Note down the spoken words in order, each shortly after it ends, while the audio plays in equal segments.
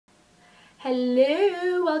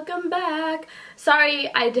Hello, welcome back. Sorry,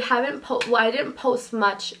 I didn't post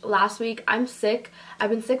much last week. I'm sick. I've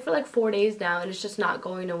been sick for like 4 days now and it's just not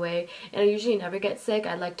going away. And I usually never get sick.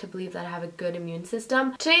 I like to believe that I have a good immune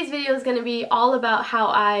system. Today's video is going to be all about how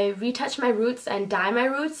I retouch my roots and dye my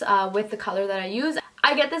roots with the color that I use.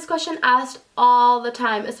 I get this question asked all the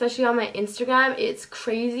time, especially on my Instagram. It's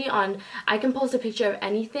crazy. I can post a picture of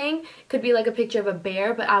anything. Could be like a picture of a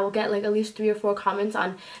bear, but I will get like at least 3 or 4 comments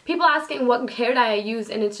on people asking what hair dye I use,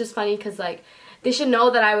 and it's just funny because like they should know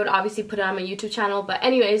that I would obviously put it on my YouTube channel. But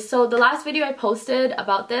anyways, so the last video I posted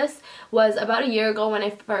about this was about a year ago when I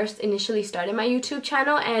first initially started my YouTube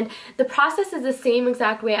channel, and the process is the same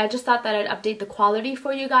exact way. I just thought that I'd update the quality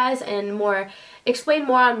for you guys and explain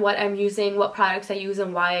more on what I'm using, what products I use,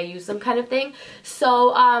 and why I use them, kind of thing.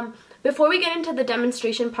 So before we get into the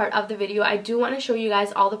demonstration part of the video, I do want to show you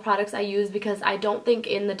guys all the products I use because I don't think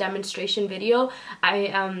in the demonstration video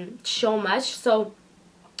I show much. So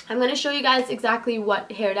I'm going to show you guys exactly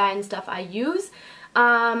what hair dye and stuff I use.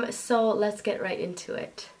 So let's get right into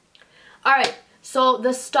it. Alright, so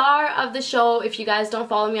the star of the show, if you guys don't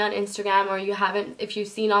follow me on Instagram or if you've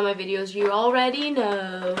seen all my videos, you already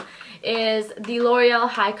know, is the L'Oreal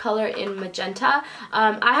High Color in Magenta.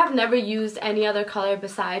 I have never used any other color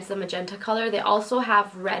besides the magenta color. They also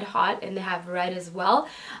have Red Hot and they have red as well.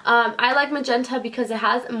 I like magenta because it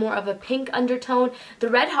has more of a pink undertone. The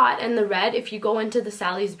Red Hot and the red, if you go into the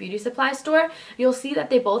Sally's Beauty Supply store, you'll see that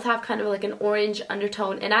they both have kind of like an orange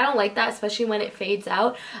undertone, and I don't like that, especially when it fades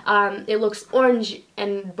out. It looks orange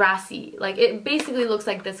and brassy. Like it basically looks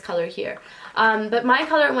like this color here. But my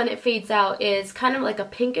color when it fades out is kind of like a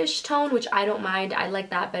pinkish tone, which I don't mind. I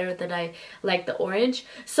like that better than I like the orange.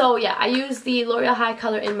 So yeah, I use the L'Oreal High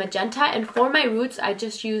Color in Magenta, and for my roots I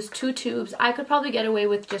just use 2 tubes. I could probably get away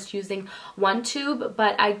with just using 1 tube,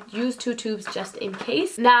 but I use 2 tubes just in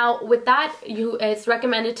case. Now with that, it's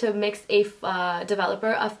recommended to mix a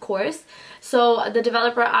developer, of course. So the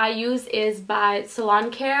developer I use is by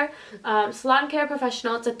Salon Care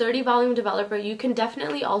Professional. It's a 30 volume developer. You can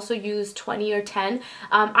definitely also use 20 or 10.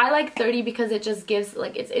 I like 30 because it just gives,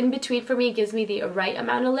 like, it's in between for me. It gives me the right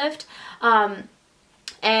amount of lift.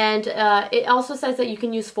 And it also says that you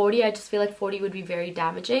can use 40. I just feel like 40 would be very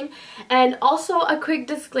damaging. And also a quick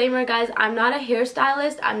disclaimer, guys, I'm not a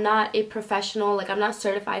hairstylist. I'm not a professional, like I'm not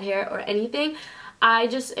certified hair or anything. I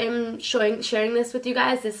just am sharing this with you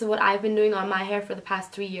guys. This is what I've been doing on my hair for the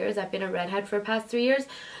past 3 years. I've been a redhead for the past 3 years.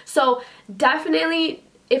 So definitely,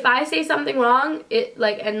 if I say something wrong,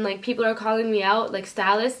 and people are calling me out, like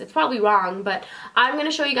stylists, it's probably wrong, but I'm going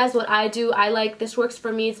to show you guys what I do. This works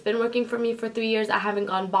for me. It's been working for me for 3 years. I haven't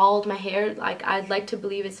gone bald. My hair, like, I'd like to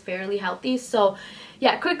believe is fairly healthy. So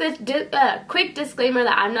yeah, quick disclaimer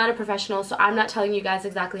that I'm not a professional, so I'm not telling you guys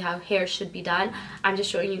exactly how hair should be done. I'm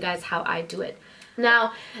just showing you guys how I do it.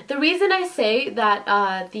 Now, the reason I say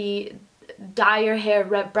that the dye your hair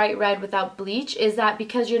bright red without bleach is that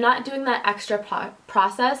because you're not doing that extra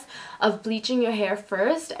process of bleaching your hair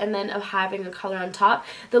first and then of having a color on top.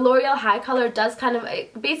 The L'Oreal High Color does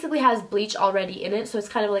it basically has bleach already in it, so it's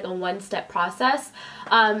kind of like a one-step process.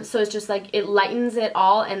 So it's just like it lightens it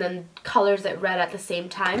all and then colors it red at the same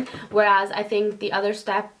time, whereas I think the other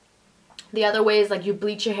way is like you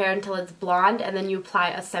bleach your hair until it's blonde and then you apply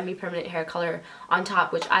a semi-permanent hair color on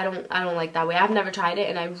top, which I don't like that way. I've never tried it,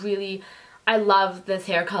 and I love this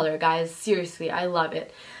hair color, guys. Seriously, I love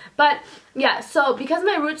it. But yeah, so because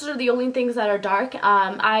my roots are the only things that are dark,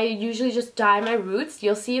 I usually just dye my roots.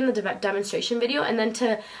 You'll see in the demonstration video, and then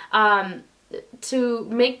to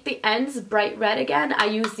make the ends bright red again, I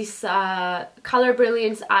use this color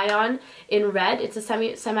Brilliance Ion in red. It's a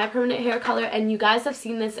semi-permanent hair color, and you guys have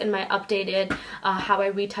seen this in my updated how I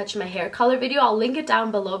retouch my hair color video. I'll link it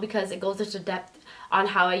down below because it goes into depth on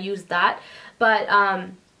how I use that. But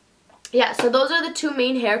yeah, so those are the 2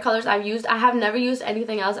 main hair colors I've used. I have never used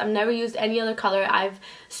anything else. I've never used any other color. I've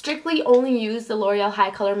strictly only used the L'Oreal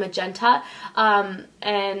High Color Magenta,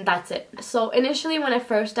 and that's it. So initially when I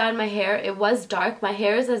first dyed my hair, it was dark. My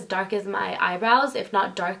hair is as dark as my eyebrows, if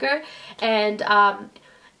not darker. And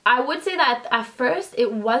I would say that at first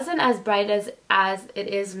it wasn't as bright as it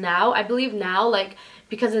is now. I believe now, like,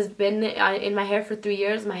 because it's been in my hair for 3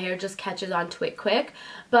 years, my hair just catches on to it quick.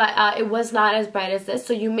 But it was not as bright as this,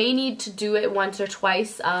 so you may need to do it once or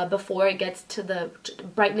twice before it gets to the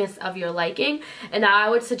brightness of your liking. And I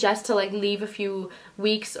would suggest to like leave a few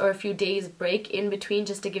weeks or a few days break in between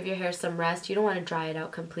just to give your hair some rest. You don't want to dry it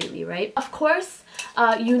out completely, right? Of course,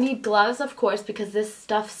 you need gloves, of course, because this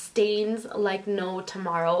stuff stains like no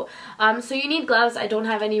tomorrow. So you need gloves. I don't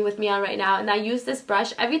have any with me on right now, and I use this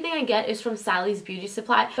brush. Everything I get is from Sally's Beauty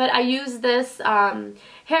Supply, but I use this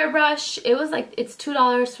hairbrush. It's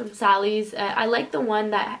 $2 from Sally's. I like the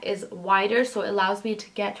one that is wider, so it allows me to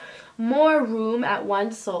get more room at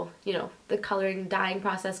once, so you know the coloring dyeing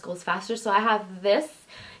process goes faster. So I have this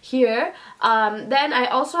here. Then I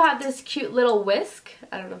also have this cute little whisk.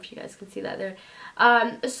 I don't know if you guys can see that there.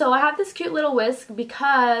 So I have this cute little whisk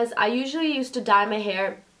because I usually used to dye my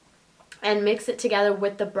hair and mix it together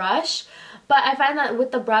with the brush, but I find that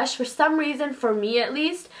with the brush, for some reason, for me at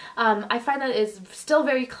least, I find that it's still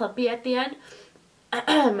very clumpy at the end.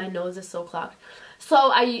 My nose is so clogged.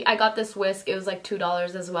 So I got this whisk. It was like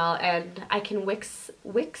 $2 as well, and I can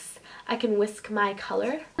I can whisk my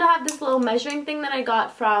color. I have this little measuring thing that I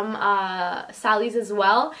got from Sally's as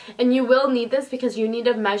well, and you will need this because you need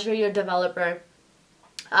to measure your developer.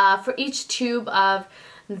 For each tube of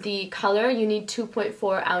the color, you need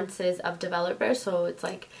 2.4 ounces of developer, so it's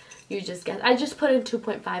like, you just guess. I just put in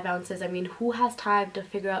 2.5 ounces. I mean, who has time to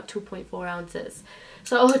figure out 2.4 ounces?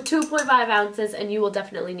 So 2.5 ounces, and you will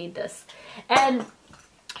definitely need this. And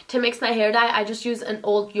to mix my hair dye, I just use an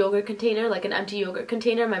old yogurt container, like an empty yogurt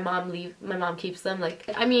container. My mom keeps them. Like,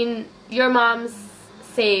 I mean, your moms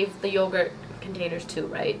save the yogurt containers too,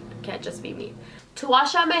 right? Can't just be me. To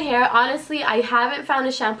wash out my hair, honestly, I haven't found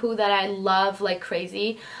a shampoo that I love like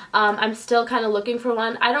crazy. I'm still kind of looking for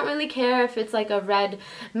one. I don't really care if it's like a red,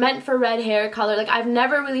 meant for red hair color. Like, I've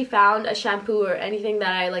never really found a shampoo or anything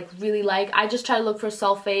that I like really like. I just try to look for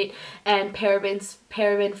sulfate and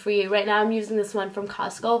paraben free. Right now I'm using this one from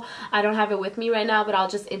Costco. I don't have it with me right now, but I'll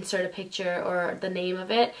just insert a picture or the name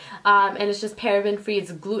of it. And it's just paraben free,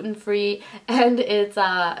 it's gluten free, and it's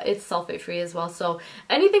sulfate free as well. So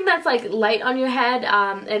anything that's like light on your head,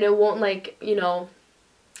 and it won't, like, you know,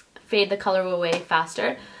 fade the color away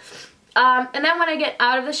faster. And then when I get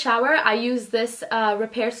out of the shower, I use this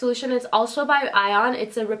repair solution. It's also by Ion.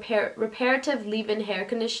 It's a reparative leave-in hair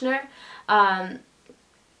conditioner.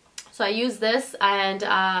 So I use this, and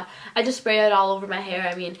I just spray it all over my hair.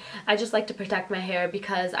 I mean, I just like to protect my hair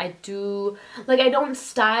because I do, like, I don't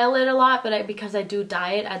style it a lot, but because I do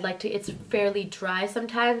dye it, it's fairly dry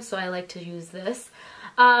sometimes, so I like to use this.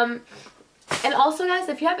 And also, guys,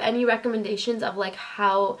 if you have any recommendations of like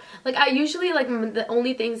how, like, I usually, like, the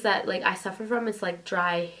only things that like I suffer from is like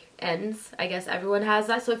dry ends. I guess everyone has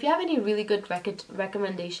that. So if you have any really good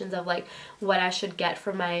recommendations of like what I should get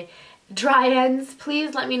for my dry ends,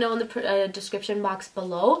 please let me know in the description box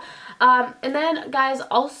below. And then, guys,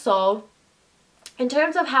 also in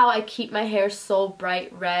terms of how I keep my hair so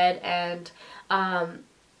bright red and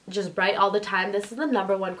just bright all the time, this is the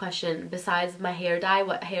 #1 question besides my hair dye,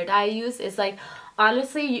 what hair dye I use, is like,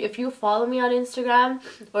 honestly, if you follow me on Instagram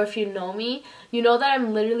or if you know me, you know that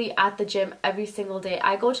I'm literally at the gym every single day.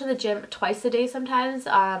 I go to the gym twice a day sometimes.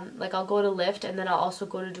 Like, I'll go to lift and then I'll also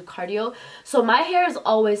go to do cardio. So my hair is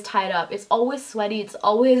always tied up. It's always sweaty. It's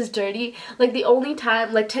always dirty. Like, the only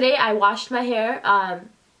time, like today I washed my hair.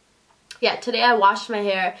 Yeah, today I washed my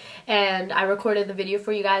hair and I recorded the video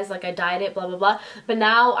for you guys, like I dyed it, blah blah blah. But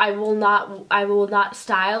now I will not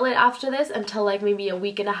style it after this until like maybe a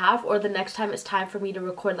week and a half, or the next time it's time for me to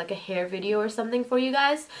record like a hair video or something for you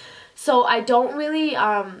guys. So I don't really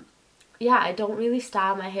yeah, I don't really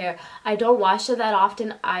style my hair. I don't wash it that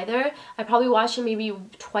often either. I probably wash it maybe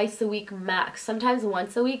twice a week max, sometimes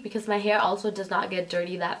once a week, because my hair also does not get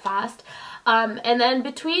dirty that fast. And then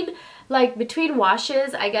between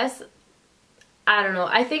washes, I guess, I don't know.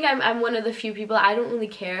 I think I'm one of the few people, I don't really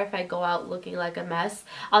care if I go out looking like a mess.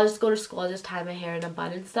 I'll just go to school, I'll just tie my hair in a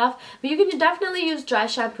bun and stuff. But you can definitely use dry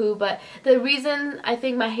shampoo, but the reason I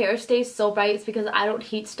think my hair stays so bright is because I don't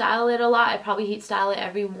heat style it a lot. I probably heat style it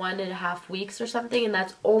every 1.5 weeks or something, and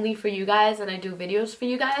that's only for you guys, and I do videos for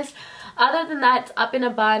you guys. Other than that, it's up in a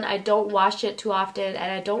bun. I don't wash it too often,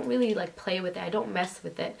 and I don't really like play with it. I don't mess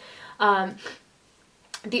with it.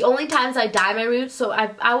 The only times I dye my roots, so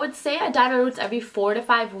I would say I dye my roots every 4 to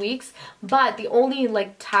 5 weeks, but the only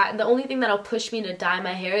thing that'll push me to dye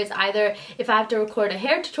my hair is either if I have to record a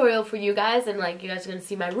hair tutorial for you guys and like you guys are gonna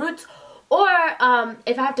see my roots, or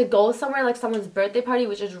if I have to go somewhere like someone's birthday party,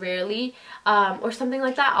 which is rarely, or something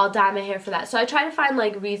like that, I'll dye my hair for that. So I try to find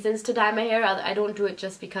like reasons to dye my hair. I don't do it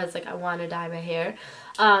just because like I want to dye my hair.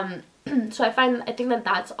 So I think that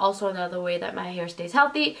that's also another way that my hair stays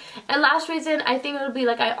healthy. And last reason, I think it would be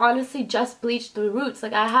like I honestly just bleach the roots.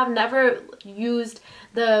 Like, I have never used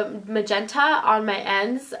the magenta on my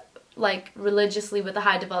ends like religiously with a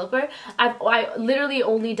high developer. I literally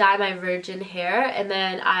only dye my virgin hair, and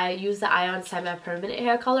then I use the ion semi-permanent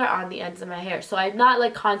hair color on the ends of my hair. So I'm not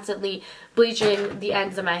like constantly bleaching the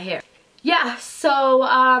ends of my hair. Yeah, so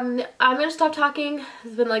I'm gonna stop talking.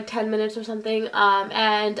 It's been like 10 minutes or something,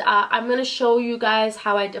 and I'm gonna show you guys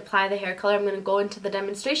how I apply the hair color. I'm gonna go into the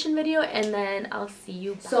demonstration video and then I'll see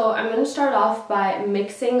you back. So I'm gonna start off by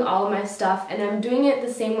mixing all of my stuff, and I'm doing it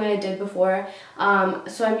the same way I did before.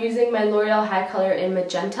 So I'm using my L'Oreal High Color in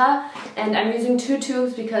magenta, and I'm using 2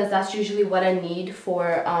 tubes because that's usually what I need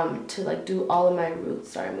for to like do all of my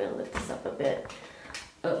roots. Sorry, I'm gonna lift this up a bit.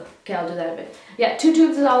 Oh, okay, I'll do that a bit. Yeah, 2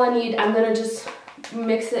 tubes is all I need. I'm gonna just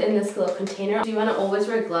mix it in this little container. You wanna always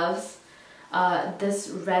wear gloves. This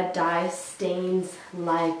red dye stains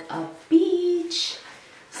like a beach.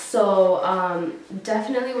 So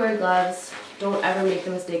definitely wear gloves. Don't ever make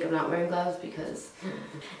the mistake of not wearing gloves because...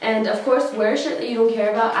 And of course, wear a shirt that you don't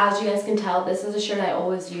care about. As you guys can tell, this is a shirt I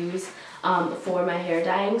always use for my hair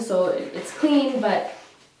dyeing. So it's clean, but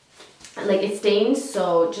like it stains,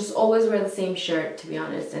 so just always wear the same shirt, to be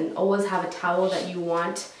honest, and always have a towel that you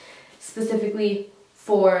want specifically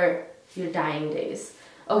for your dyeing days.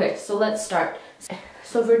 Okay, so let's start.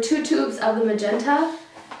 So for 2 tubes of the magenta,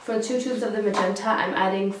 I'm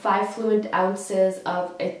adding 5 fluid ounces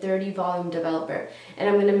of a 30 volume developer, and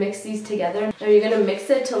I'm gonna mix these together. Now you're gonna mix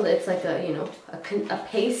it till it's like a, you know, a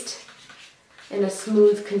paste in a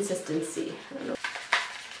smooth consistency. I don't know.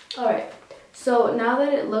 All right. So now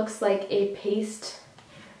that it looks like a paste,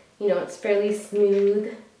 you know, it's fairly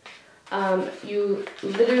smooth, you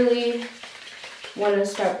literally want to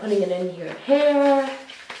start putting it in your hair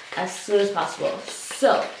as soon as possible.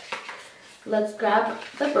 So let's grab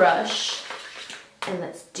the brush and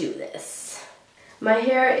let's do this. My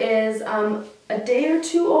hair is a day or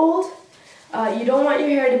 2 old. You don't want your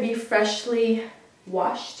hair to be freshly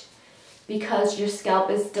washed, because your scalp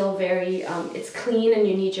is still very, it's clean, and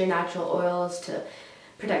you need your natural oils to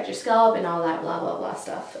protect your scalp and all that blah blah blah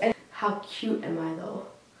stuff. And how cute am I though?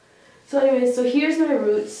 So anyways, so here's my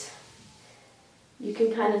roots. You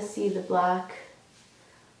can kind of see the black.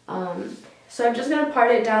 So I'm just going to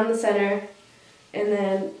part it down the center and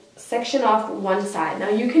then section off one side. Now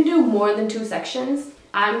you can do more than 2 sections.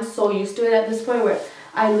 I'm so used to it at this point where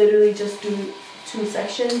I literally just do 2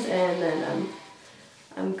 sections and then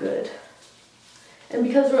I'm good. And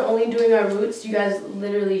because we're only doing our roots, you guys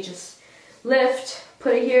literally just lift,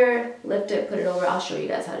 put it here, lift it, put it over. I'll show you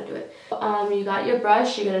guys how to do it. You got your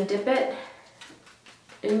brush, you're gonna dip it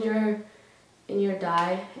in your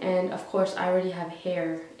dye, and of course I already have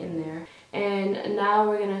hair in there. And now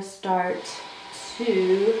we're gonna start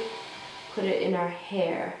to put it in our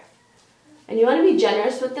hair. And you wanna be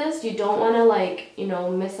generous with this. You don't wanna, like, you know,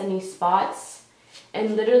 miss any spots.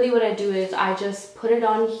 And literally what I do is I just put it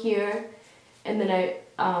on here, and then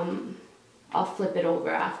I'll flip it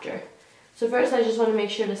over after. So first I just want to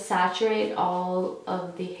make sure to saturate all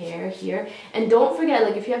of the hair here. And don't forget,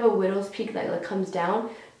 like if you have a widow's peak that like comes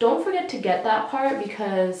down, don't forget to get that part,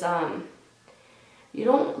 because you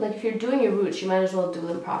don't, like if you're doing your roots, you might as well do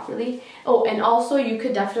them properly. Oh, and also you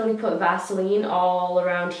could definitely put Vaseline all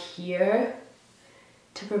around here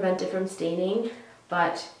to prevent it from staining,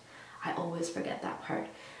 but I always forget that part.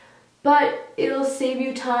 But it'll save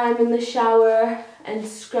you time in the shower and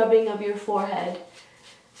scrubbing of your forehead.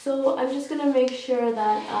 So I'm just gonna make sure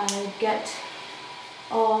that I get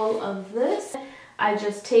all of this. I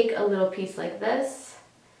just take a little piece like this.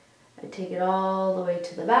 I take it all the way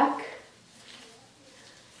to the back.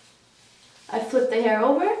 I flip the hair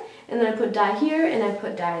over, and then I put dye here and I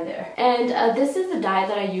put dye there. And this is the dye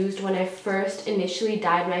that I used when I first initially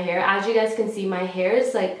dyed my hair. As you guys can see, my hair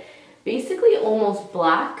is like basically almost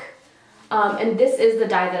black. And this is the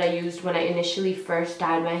dye that I used when I initially first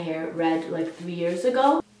dyed my hair red like 3 years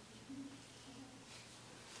ago.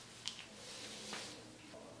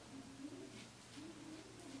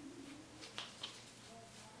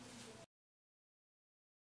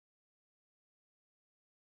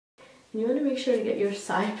 You want to make sure to get your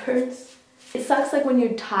sideburns. It sucks like when you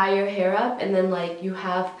tie your hair up and then like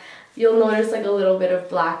you'll notice like a little bit of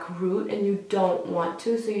black root and you don't want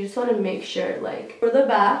to, so you just want to make sure. Like for the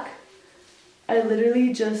back, I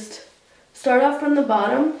literally just start off from the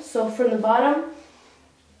bottom. So from the bottom,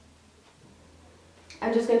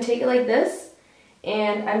 I'm just going to take it like this,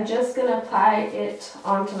 and I'm just going to apply it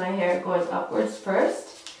onto my hair going upwards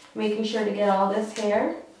first, making sure to get all this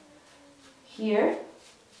hair here.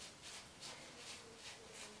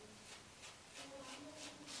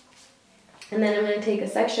 And then I'm going to take a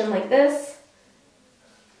section like this,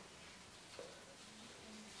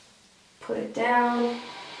 put it down,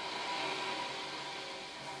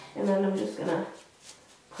 And then I'm just gonna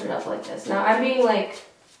put it up like this. Now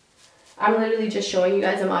I'm literally just showing you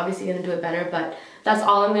guys. I'm obviously gonna do it better, but that's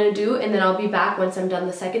all I'm gonna do, and then I'll be back once I'm done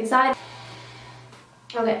the second side.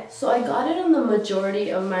 Okay, so I got it on the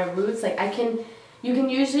majority of my roots. Like you can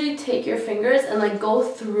usually take your fingers and like go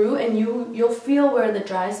through, and you'll feel where the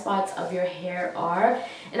dry spots of your hair are.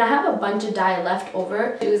 And I have a bunch of dye left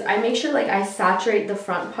over. I make sure like I saturate the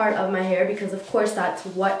front part of my hair, because of course that's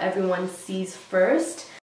what everyone sees first.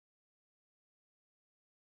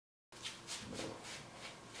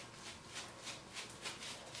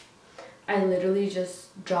 I literally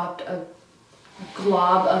just dropped a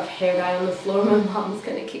glob of hair dye on the floor. My mom's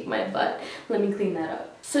gonna kick my butt. Let me clean that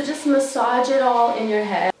up. So just massage it all in your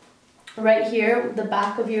head. Right here, the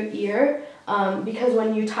back of your ear, because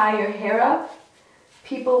when you tie your hair up,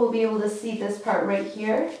 people will be able to see this part right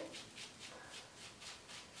here.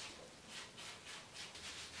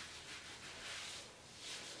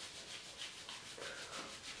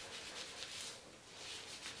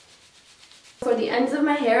 For the ends of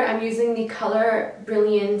my hair, I'm using the color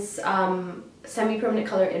Brilliance semi-permanent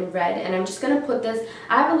color in red, and I'm just gonna put this.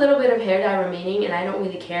 I have a little bit of hair dye remaining, and I don't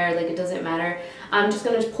really care, like it doesn't matter. I'm just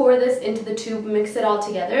gonna pour this into the tube, mix it all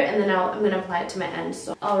together, and then I'm gonna apply it to my ends.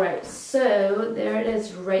 So, alright, so there it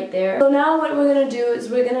is right there. So now what we're gonna do is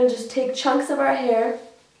we're gonna just take chunks of our hair,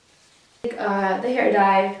 take the hair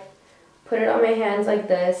dye, put it on my hands like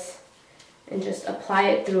this, and just apply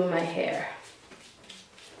it through my hair.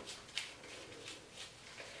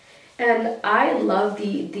 And I love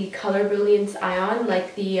the Color Brilliance Ion,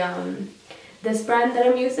 like the this brand that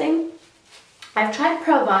I'm using. I've tried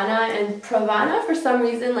Pravana, and Pravana for some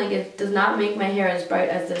reason, like, it does not make my hair as bright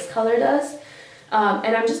as this color does.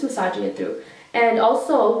 And I'm just massaging it through. And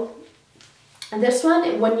also, this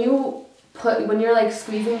one, when you're like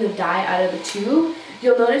squeezing the dye out of the tube,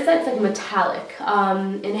 you'll notice that it's like metallic.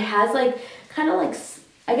 And it has like kind of like,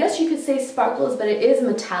 I guess you could say sparkles, but it is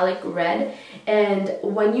metallic red. And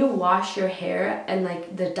when you wash your hair and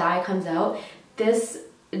like the dye comes out, this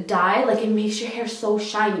dye, like, it makes your hair so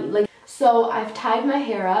shiny. Like, so I've tied my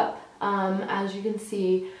hair up, as you can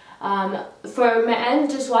see. For my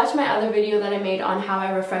end, just watch my other video that I made on how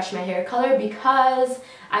I refresh my hair color, because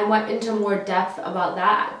I went into more depth about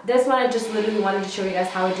that. This one I just literally wanted to show you guys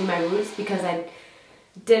how I do my roots, because I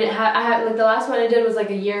had like, the last one I did was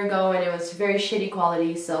like a year ago, and it was very shitty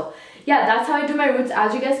quality. So yeah, that's how I do my roots.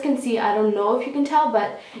 As you guys can see, I don't know if you can tell,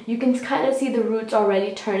 but you can kind of see the roots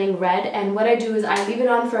already turning red. And what I do is I leave it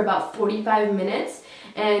on for about 45 minutes.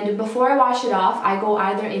 And before I wash it off, I go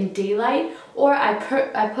either in daylight, or I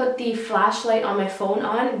put the flashlight on my phone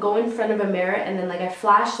on, go in front of a mirror, and then like I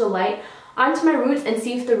flash the light onto my roots and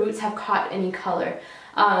see if the roots have caught any color.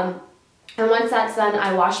 And once that's done,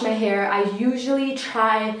 I wash my hair. I usually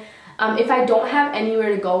try, if I don't have anywhere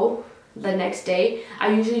to go the next day, I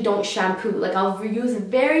usually don't shampoo. Like, I'll use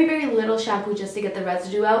very, very little shampoo just to get the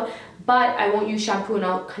residue out, but I won't use shampoo, and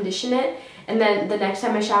I'll condition it. And then the next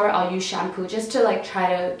time I shower, I'll use shampoo just to like try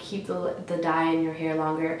to keep the dye in your hair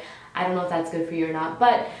longer. I don't know if that's good for you or not,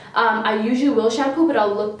 but I usually will shampoo, but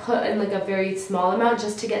I'll put in like a very small amount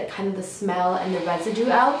just to get kind of the smell and the residue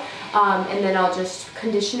out. And then I'll just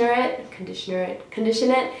condition it,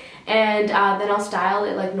 and then I'll style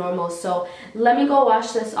it like normal. So let me go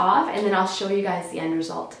wash this off, and then I'll show you guys the end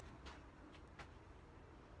result.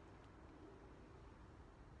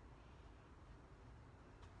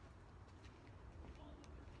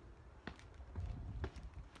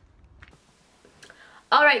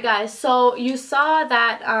 Alright guys, so you saw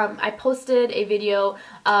that I posted a video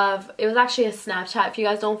of, it was actually a Snapchat. If you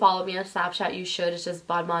guys don't follow me on Snapchat, you should. It's just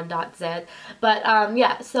bonmon.z. But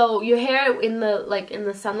yeah, so your hair in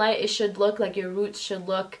the sunlight, it should look like your roots should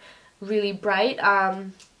look really bright.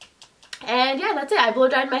 And yeah, that's it. I blow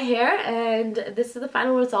dried my hair, and this is the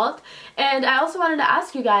final result. And I also wanted to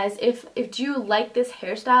ask you guys if do you like this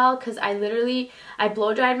hairstyle, because I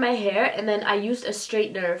blow dried my hair, and then I used a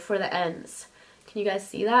straightener for the ends. Can you guys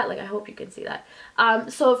see that? Like, I hope you can see that.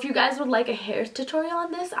 So if you guys would like a hair tutorial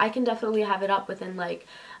on this, I can definitely have it up within like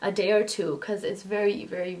a day or two, because it's very,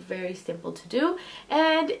 very, very simple to do.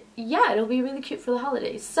 And yeah, it'll be really cute for the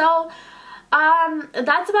holidays. So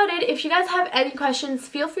that's about it. If you guys have any questions,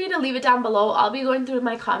 feel free to leave it down below. I'll be going through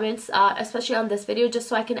my comments, especially on this video, just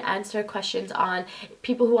so I can answer questions on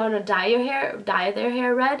people who want to dye their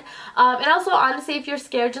hair red. And also, honestly, if you're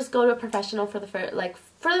scared, just go to a professional for the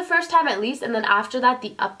first time at least, and then after that,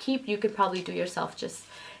 the upkeep you could probably do yourself.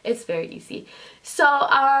 It's very easy. So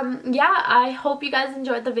yeah, I hope you guys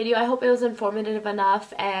enjoyed the video. I hope it was informative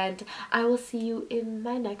enough, and I will see you in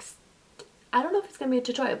my next, I don't know if it's gonna be a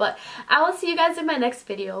tutorial, but I will see you guys in my next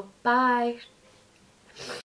video. Bye.